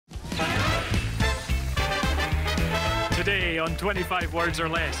Today on 25 Words or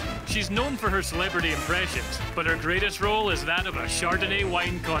Less, she's known for her celebrity impressions, but her greatest role is that of a Chardonnay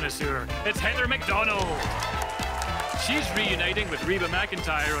wine connoisseur. It's Heather McDonald. She's reuniting with Reba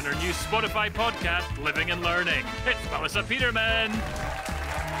McEntire on her new Spotify podcast, Living and Learning. It's Melissa Peterman.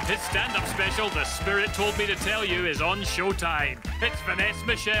 His stand-up special, The Spirit Told Me to Tell You, is on Showtime. It's Finesse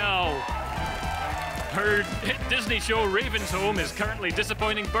Michelle. Her hit Disney show Raven's Home is currently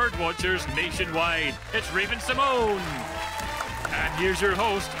disappointing birdwatchers nationwide. It's Raven-Symoné. And here's your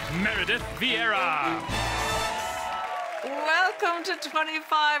host, Meredith Vieira. Welcome to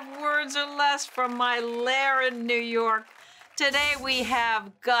 25 Words or Less from my lair in New York. Today we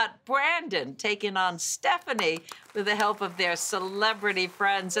have got Brandon taking on Stephanie with the help of their celebrity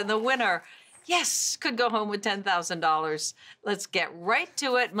friends. And the winner, yes, could go home with $10,000. Let's get right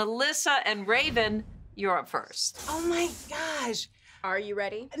to it. Melissa and Raven, you're up first. Oh my gosh. Are you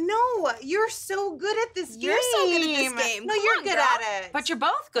ready? No, you're so good at this game. You're so good at this game. No, Come you're on, good girl. at it. But you're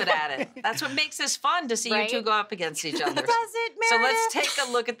both good at it. That's what makes this fun, to see Right? you two go up against each other. Does it, Meredith? So let's take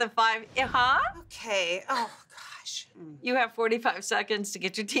a look at the five. Okay. Oh, gosh. You have 45 seconds to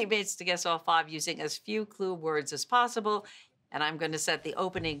get your teammates to guess all five using as few clue words as possible. And I'm going to set the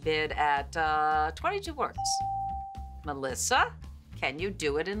opening bid at 22 words. Melissa, can you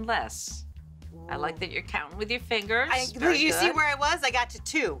do it in less? I like that you're counting with your fingers. Very You see good. where I was? I got to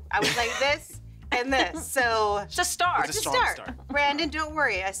 2. I was like this and this. So It's a start. It's a strong start. Brandon, don't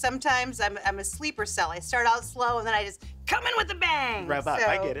worry. Sometimes I'm a sleeper cell. I start out slow and then I just come in with a bang. Rev up. So,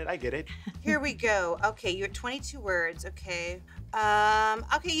 I get it. Here we go. Okay, you're at 22 words. Okay.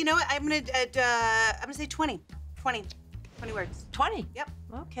 Okay. You know what? I'm gonna say 20. 20 words. 20. Yep.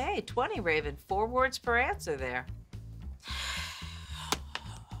 Okay, 20, Raven. 4 words per answer there.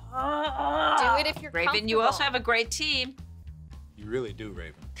 Do it if you're Raven, you also have a great team. You really do,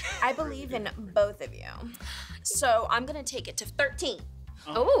 Raven. I believe in both of you. So I'm going to take it to 13.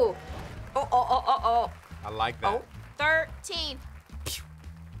 Oh. Oh. I like that. 13.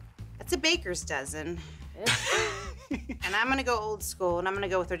 That's a baker's dozen. And I'm gonna go old school, and I'm gonna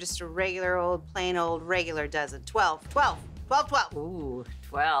go with just a regular old, plain old, regular dozen. 12. Ooh,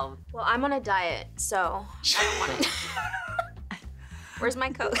 12. Well, I'm on a diet, so I don't want it. Where's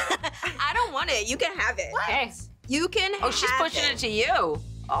my Coke? I don't want it. You can have it. What? Okay. You can Oh, she's pushing it to you.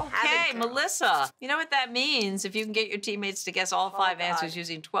 Okay, it, girl. Melissa. You know what that means? If you can get your teammates to guess all 5 answers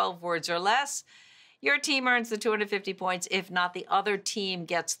using 12 words or less, your team earns the 250 points. If not, the other team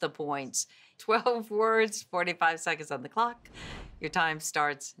gets the points. 12 words, 45 seconds on the clock. Your time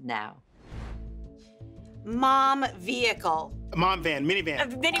starts now. Mom vehicle. Mom van,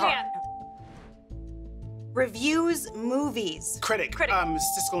 minivan. Minivan. Reviews movies. Critic.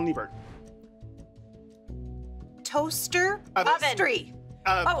 Siskel and Ebert. Toaster. Oven. Pastry.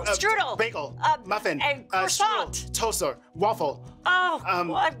 Strudel. Bagel. Muffin. and croissant. Strudel. Toaster. Waffle.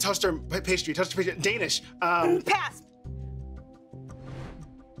 What? Toaster pastry. Danish. Pass.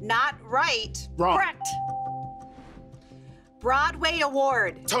 Not right. Wrong. Correct. Broadway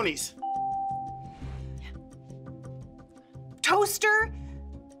award. Tony's. Toaster.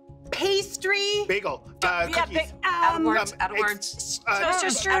 Pastry. Bagel. Cookies. Out of words. Toaster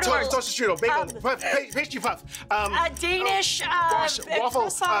strudel. Toaster strudel. Bagel. Pastry puff. Danish. Waffle.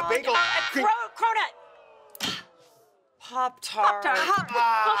 croissant, Bagel. Cronut. Pop-Tart. Pop-Tart.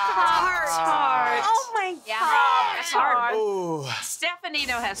 Oh my Yeah. God. That's hard. Ooh. Stephanie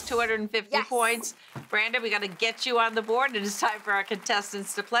now has 250 Yes. points. Brandon, we got to get you on the board. It is time for our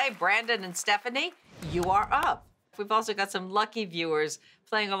contestants to play. Brandon and Stephanie, you are up. We've also got some lucky viewers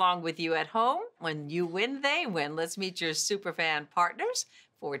playing along with you at home. When you win, they win. Let's meet your superfan partners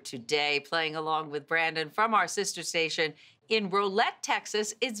for today. Playing along with Brandon from our sister station in Rolette,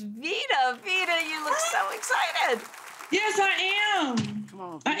 Texas, it's Vita. Vita, you look so excited. Yes, I am. Come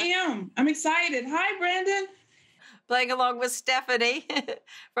on. I am. I'm excited. Hi, Brandon. Playing along with Stephanie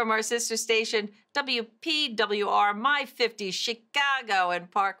from our sister station, WPWR, My 50, Chicago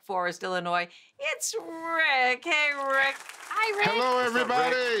and Park Forest, Illinois. It's Rick. Hey, Rick. Hi, Rick. Hello,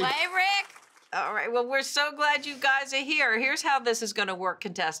 everybody. Hey, Rick. All right, well, we're so glad you guys are here. Here's how this is going to work,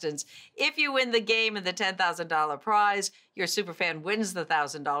 contestants. If you win the game and the $10,000 prize, your superfan wins the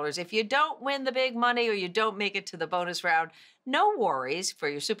 $1,000. If you don't win the big money or you don't make it to the bonus round, no worries for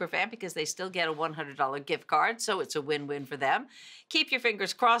your superfan because they still get a $100 gift card, so it's a win-win for them. Keep your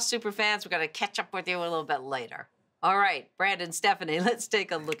fingers crossed, superfans. We're going to catch up with you a little bit later. All right, Brandon, Stephanie, let's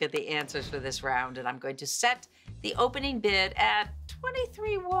take a look at the answers for this round, and I'm going to set the opening bid at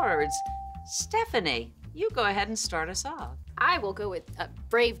 23 words. Stephanie, you go ahead and start us off. I will go with a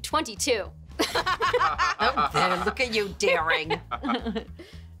brave 22. Oh, there, look at you daring.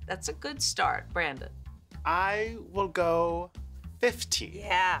 That's a good start, Brandon. I will go 15.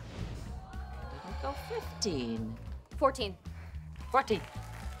 Yeah. Go 15. 14. 14.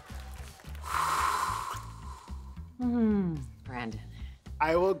 Brandon.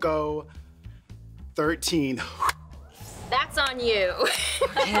 I will go 13. That's on you.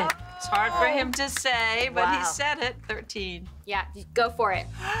 It's hard for him to say, but he Wow. said it. 13. Yeah, go for it.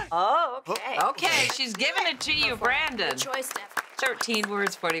 Oh, okay. Okay, she's giving it to you, Brandon. Good choice, Steph. 13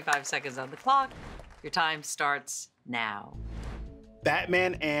 words, 45 seconds on the clock. Your time starts now.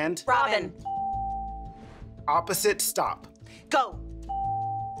 Batman and Robin. opposite stop. Go.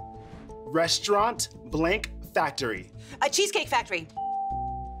 Restaurant blank factory. A Cheesecake Factory.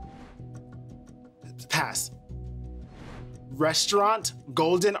 Pass. Restaurant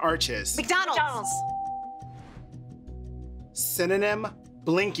Golden Arches. McDonald's. Synonym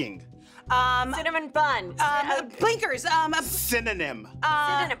blinking. Cinnamon bun. Blinkers. Synonym. Synonym.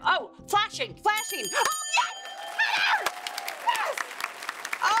 Oh, flashing. Flashing. Oh, yes! Yes!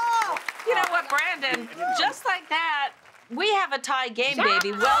 Oh! You know what, Brandon? Just like that, we have a tie game,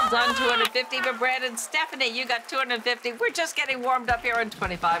 baby. Well done, 250. But Brandon, Stephanie, you got 250. We're just getting warmed up here on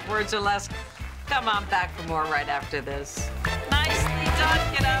 25 words or less. Come on back for more right after this. Nicely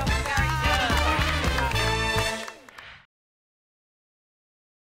done, kiddo. Very good.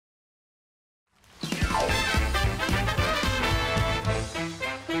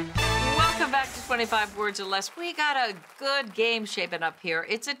 Welcome back to 25 words or less. We got a good game shaping up here.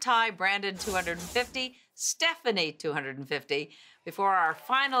 It's a tie. Brandon, 250. Stephanie, 250. Before our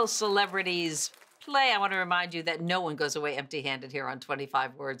final celebrities play, I want to remind you that no one goes away empty-handed here on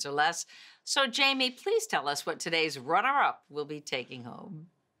 25 words or less. So, Jamie, please tell us what today's runner-up will be taking home.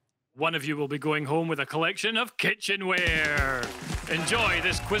 One of you will be going home with a collection of kitchenware. Enjoy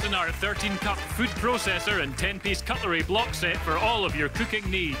this Cuisinart 13-cup food processor and 10-piece cutlery block set for all of your cooking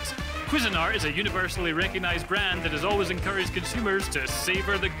needs. Cuisinart is a universally recognized brand that has always encouraged consumers to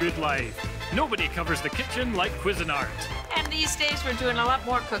savor the good life. Nobody covers the kitchen like Cuisinart. And these days, we're doing a lot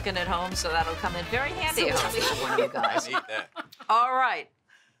more cooking at home, so that'll come in very handy for one of you guys. Need that. All right.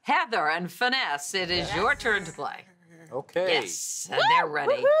 Heather and Finesse, it is your turn to play. Okay. Yes, and they're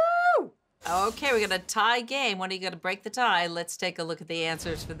ready. Okay, we got a tie game. When are you going to break the tie? Let's take a look at the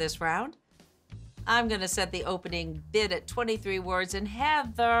answers for this round. I'm going to set the opening bid at 23 words. And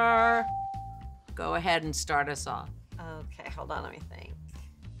Heather, go ahead and start us off. Okay, hold on, let me think.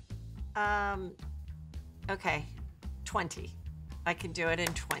 Okay, 20. I can do it in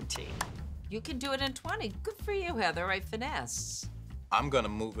 20. You can do it in 20. Good for you, Heather. Right, Finesse. I'm gonna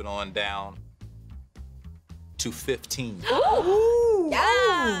move it on down to 15. Ooh!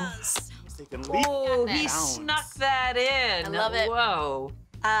 Yes. Taking leap. Oh, he Bounds. snuck that in. I love it. Whoa.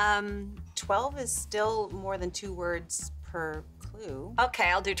 12 is still more than 2 words per clue. Okay,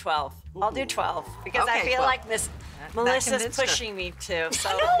 I'll do 12. I'll do 12 because I Okay, feel 12. like Miss That Melissa's convinced her. pushing me to. So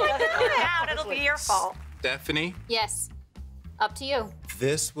it out. It'll be your fault. Stephanie, Yes. Up to you.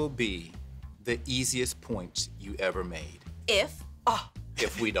 this will be the easiest point you ever made If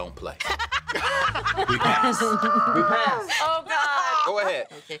if we don't play. We pass. We pass. Oh God. Go ahead.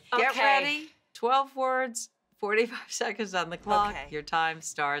 Okay. Get Okay. ready. 12 words, 45 seconds on the clock. Okay. Your time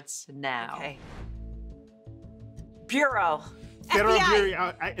starts now. Okay. Bureau. Federal FBI.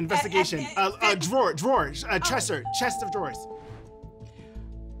 Bureau investigation. Drawer. Chest of drawers.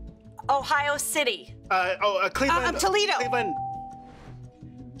 Ohio City. Cleveland. Toledo. Cleveland.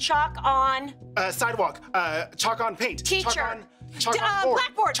 Chalk on. Sidewalk. Chalk on paint. Teacher. Chalk on board.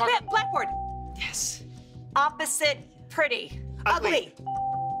 Blackboard. Chalk on Blackboard. Yes. Opposite pretty. Ugly.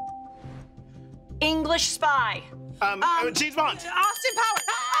 English spy. James Bond. Austin Powers.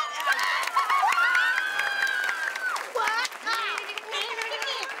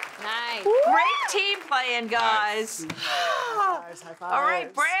 Nice. Great team playing, guys. High fives. All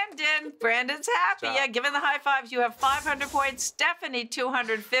right, Brandon. Brandon's happy. Job. Yeah, given the high fives, you have 500 points. Stephanie,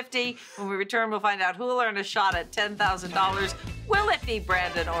 250. When we return, we'll find out who will earn a shot at $10,000. Will it be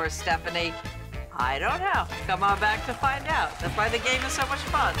Brandon or Stephanie? I don't know. Come on back to find out. That's why the game is so much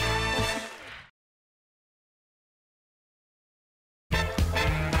fun.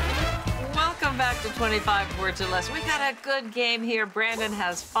 Welcome back to 25 words or less. We got a good game here. Brandon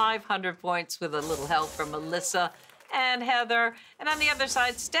has 500 points with a little help from Melissa and Heather. And on the other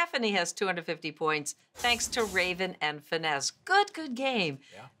side, Stephanie has 250 points thanks to Raven and Finesse. Good game.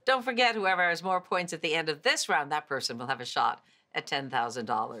 Yeah. Don't forget, whoever has more points at the end of this round, that person will have a shot at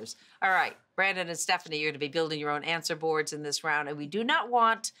 $10,000. All right, Brandon and Stephanie, you're going to be building your own answer boards in this round, and we do not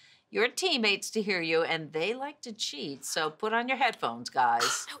want your teammates to hear you, and they like to cheat, so put on your headphones,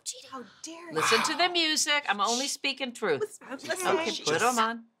 guys. No cheating. How dare you? Listen to the music. I'm only speaking truth. Listen. Okay, put them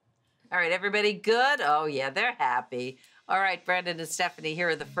on. All right, everybody good? Oh, yeah, they're happy. All right, Brandon and Stephanie, here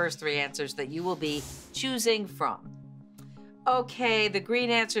are the first 3 answers that you will be choosing from. Okay, the green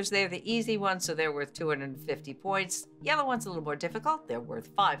answers, they're the easy ones, so they're worth 250 points. Yellow one's a little more difficult. They're worth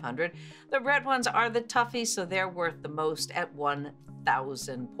 500. The red ones are the toughies, so they're worth the most at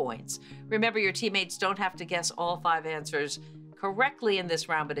 1,000 points. Remember, your teammates don't have to guess all 5 answers correctly in this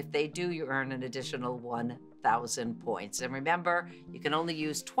round, but if they do, you earn an additional 1,000 points. And remember, you can only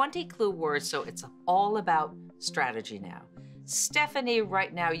use 20 clue words, so it's all about strategy now. Stephanie,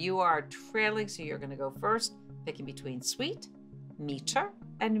 right now you are trailing, so you're going to go first, picking between sweet, meter,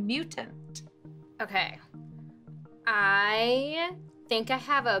 and mutant. Okay. I think I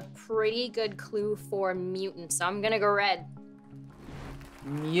have a pretty good clue for mutant, so I'm gonna go red.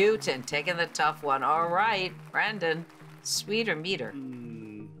 Mutant, taking the tough one. All right, Brandon, sweet or meter?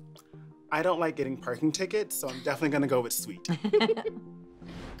 I don't like getting parking tickets, so I'm definitely gonna go with sweet.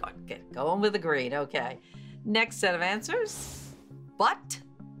 Going with the green, okay. Next set of answers. Butt,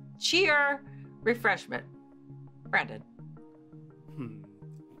 cheer, refreshment. Brandon.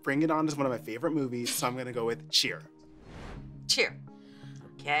 Bring It On is one of my favorite movies, so I'm gonna go with cheer. Cheer.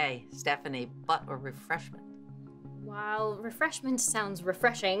 Okay, Stephanie, butt or refreshment? While refreshment sounds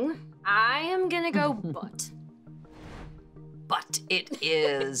refreshing, I am gonna go butt. But it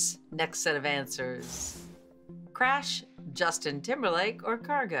is. Next set of answers. Crash, Justin Timberlake, or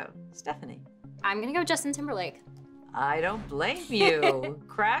Cargo? Stephanie. I'm gonna go Justin Timberlake. I don't blame you.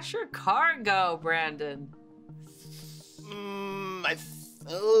 Crash or Cargo, Brandon? I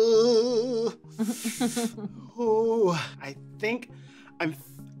think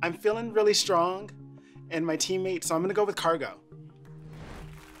I'm feeling really strong and my teammate, so I'm gonna go with Cargo.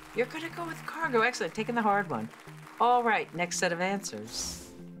 You're gonna go with Cargo. Excellent, taking the hard one. All right, next set of answers.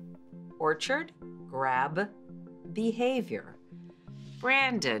 Orchard, grab, behavior.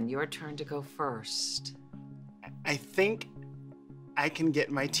 Brandon, your turn to go first. I think I can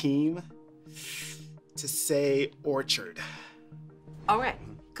get my team to say orchard. All right,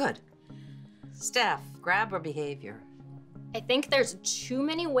 good. Steph, grab or behavior? I think there's too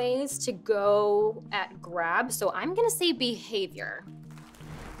many ways to go at grab, so I'm gonna say behavior.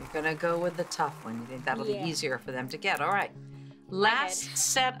 You're gonna go with the tough one. You think that'll be Yeah. easier for them to get. All right. Last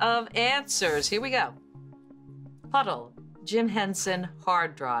set of answers. Here we go. Puddle, Jim Henson,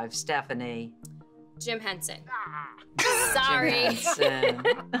 hard drive, Stephanie. Jim Henson. Sorry. Jim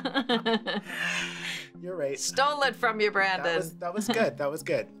Henson. You're right. Stole it from you, Brandon. That was good. That was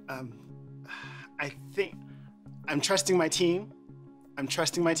good. I think I'm trusting my team. I'm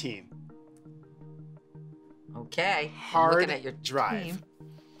trusting my team. Okay. Hard Looking at your drive. team.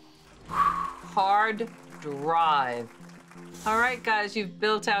 Hard drive. All right, guys, you've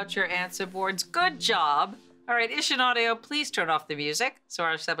built out your answer boards. Good job. All right, Ish and Audio, please turn off the music so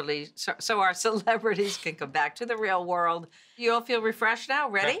our celebrities can come back to the real world. You all feel refreshed now?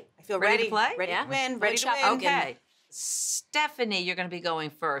 Ready? I feel ready ready. to play? Ready Yeah. to win. Good Ready to job. win. Okay. Stephanie, you're going to be going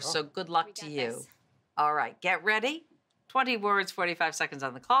first, so good luck to got you. this. All right, get ready. 20 words, 45 seconds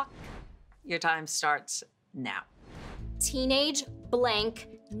on the clock. Your time starts now. Teenage blank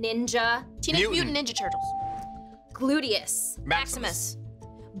ninja. Teenage Mutant. Mutant Ninja Turtles. Gluteus. Maximus.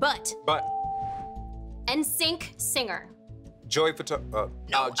 Butt. But NSYNC singer. Justin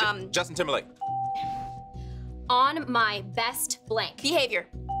Timberlake. On my best blank. Behavior.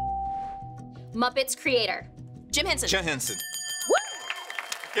 Muppets creator. Jim Henson. Jim Henson.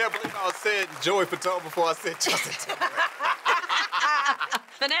 Yeah, I believe I said Joey Fatone before I said Justin Timberlake.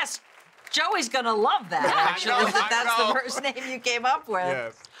 Finesse, Joey's going to love that, actually, I that's know. the first name you came up with.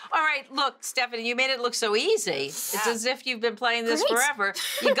 Yes. All right, look, Stephanie, you made it look so easy. It's as if you've been playing this Great. forever.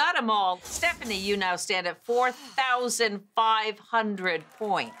 You got them all. Stephanie, you now stand at 4,500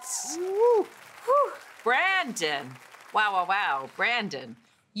 points. Woo. Brandon, wow. Brandon,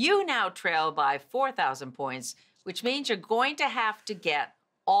 you now trail by 4,000 points, which means you're going to have to get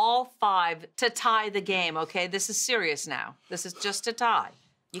all 5 to tie the game, okay? This is serious now. This is just a tie.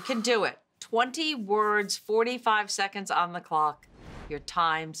 You can do it. 20 words, 45 seconds on the clock. Your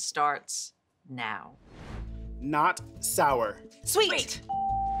time starts now. Not sour. Sweet.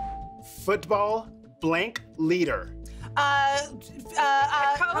 Football blank leader.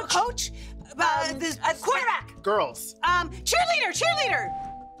 Coach. Quarterback. Girls. Cheerleader.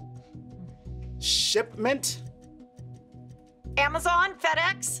 Shipment Amazon,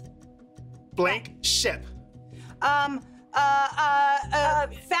 FedEx, blank ship. Fast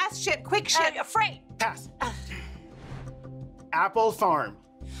ship. Quick ship. freight, Pass. Apple farm.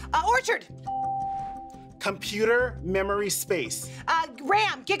 Orchard. Computer memory space.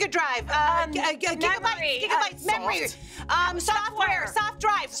 RAM. Gigadrive. Gigabytes. memory, Memory. Software. Soft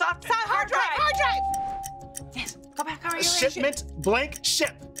drive. Go back. How are you? Shipment blank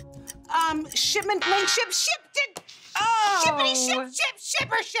ship. Shipment blank ship shipped. Oh. Shippity ship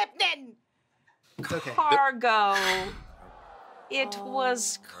shipper shipnin. It's okay. Cargo. It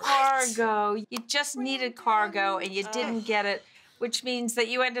was cargo. You just needed cargo and you didn't get it, which means that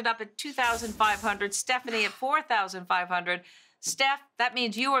you ended up at 2,500. Stephanie at 4,500. Steph, that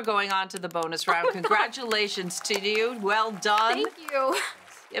means you are going on to the bonus round. Congratulations to you. Well done. Thank you.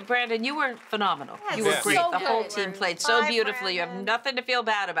 Yeah, Brandon, you were phenomenal. Yes. You were Yeah. great. So The whole good. team played so Bye, beautifully. You have Brandon. nothing to feel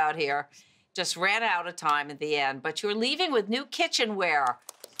bad about here. Just ran out of time at the end. But you're leaving with new kitchenware.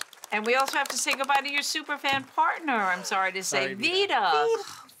 And we also have to say goodbye to your superfan partner, I'm sorry to say, Sorry, Vita.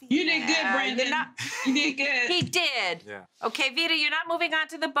 You did good, Yeah, Brandon. you're not- You did good. He did. Yeah. Okay, Vita, you're not moving on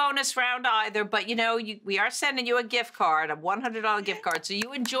to the bonus round either, but you know, we are sending you a gift card, a $100 gift card, so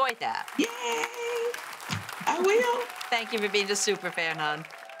you enjoy that. Yay! I will. Thank you for being a super fan, hon.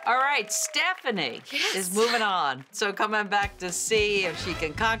 All right, Stephanie is moving on. So coming back to see if she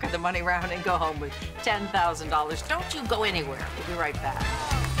can conquer the money round and go home with $10,000. Don't you go anywhere. We'll be right back.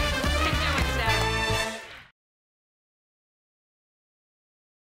 Keep doing, Steph.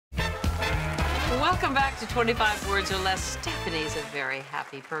 Welcome back to 25 Words or Less. Stephanie's a very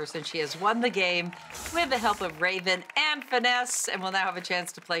happy person. She has won the game with the help of Raven and Finesse, and will now have a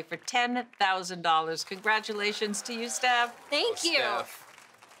chance to play for $10,000. Congratulations to you, Steph. Thank you. Steph.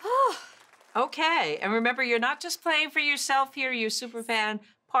 Okay, and remember, you're not just playing for yourself here. Your superfan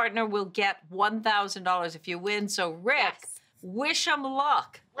partner will get $1,000 if you win. So, Rick, Yes. wish him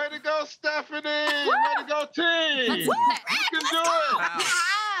luck. Way to go, Stephanie! Way to go, team! You can do it!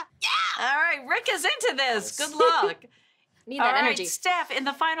 All right, Rick is into this. Good luck. Need All that right, energy. Steph, in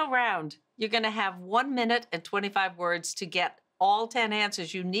the final round, you're going to have 1 minute and 25 words to get all 10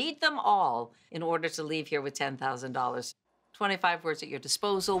 answers. You need them all in order to leave here with $10,000. 25 words at your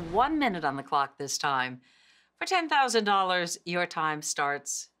disposal, 1 minute on the clock this time. For $10,000, your time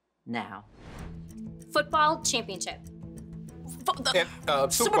starts now. Football championship.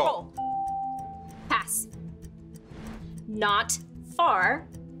 Super Bowl. Pass. Not far.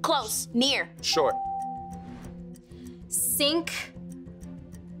 Close. Near. Short. Sink.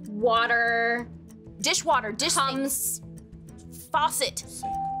 Water. Dishwater. Dish comes. Faucet.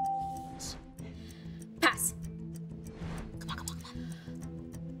 Pass. Come on.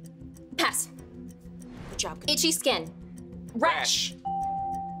 Pass. Good job. Itchy skin. Rash.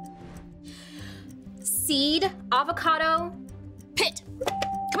 Seed. Avocado. Pit.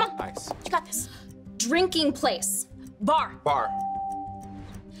 Come on. Nice. You got this. Drinking place. Bar. Bar.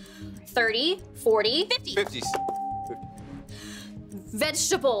 30, 40, 50. 50s.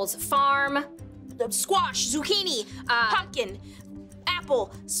 Vegetables, farm, squash, zucchini, pumpkin,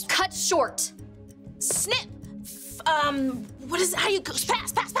 apple, cut short, snip, what is it? How do you go?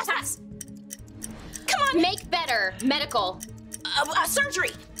 Pass. Come on. Make better, medical,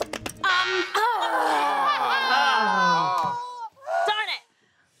 surgery. Darn it.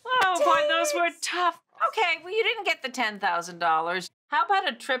 Oh, boy, those were tough. Okay, well, you didn't get the $10,000. How about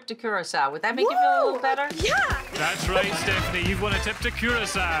a trip to Curacao? Would that make you feel a little better? Yeah. That's right, Stephanie. You've won a trip to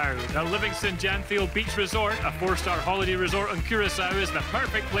Curacao. The Livingston Janfield Beach Resort, a 4-star holiday resort on Curacao, is the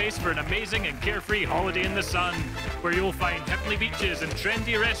perfect place for an amazing and carefree holiday in the sun, where you'll find heavenly beaches and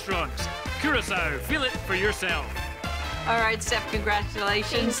trendy restaurants. Curacao, feel it for yourself. All right, Steph,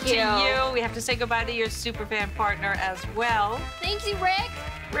 congratulations Thank to you. you. We have to say goodbye to your superfan partner as well. Thank you, Rick.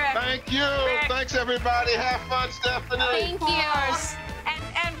 Rick. Thank you! Rick. Thanks, everybody. Have fun, Stephanie! Thank you.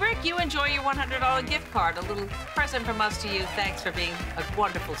 And Rick, you enjoy your $100 gift card. A little present from us to you. Thanks for being a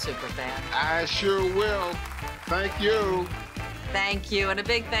wonderful superfan. I sure will. Thank you. Thank you. And a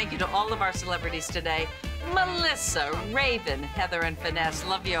big thank you to all of our celebrities today. Melissa, Raven, Heather, and Finesse.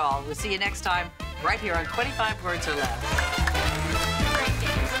 Love you all. We'll see you next time right here on 25 Words or Less.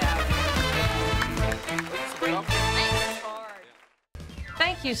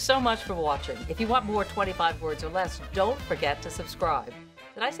 Thank you so much for watching. If you want more 25 Words or Less, don't forget to subscribe.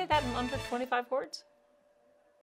 Did I say that in under 25 words?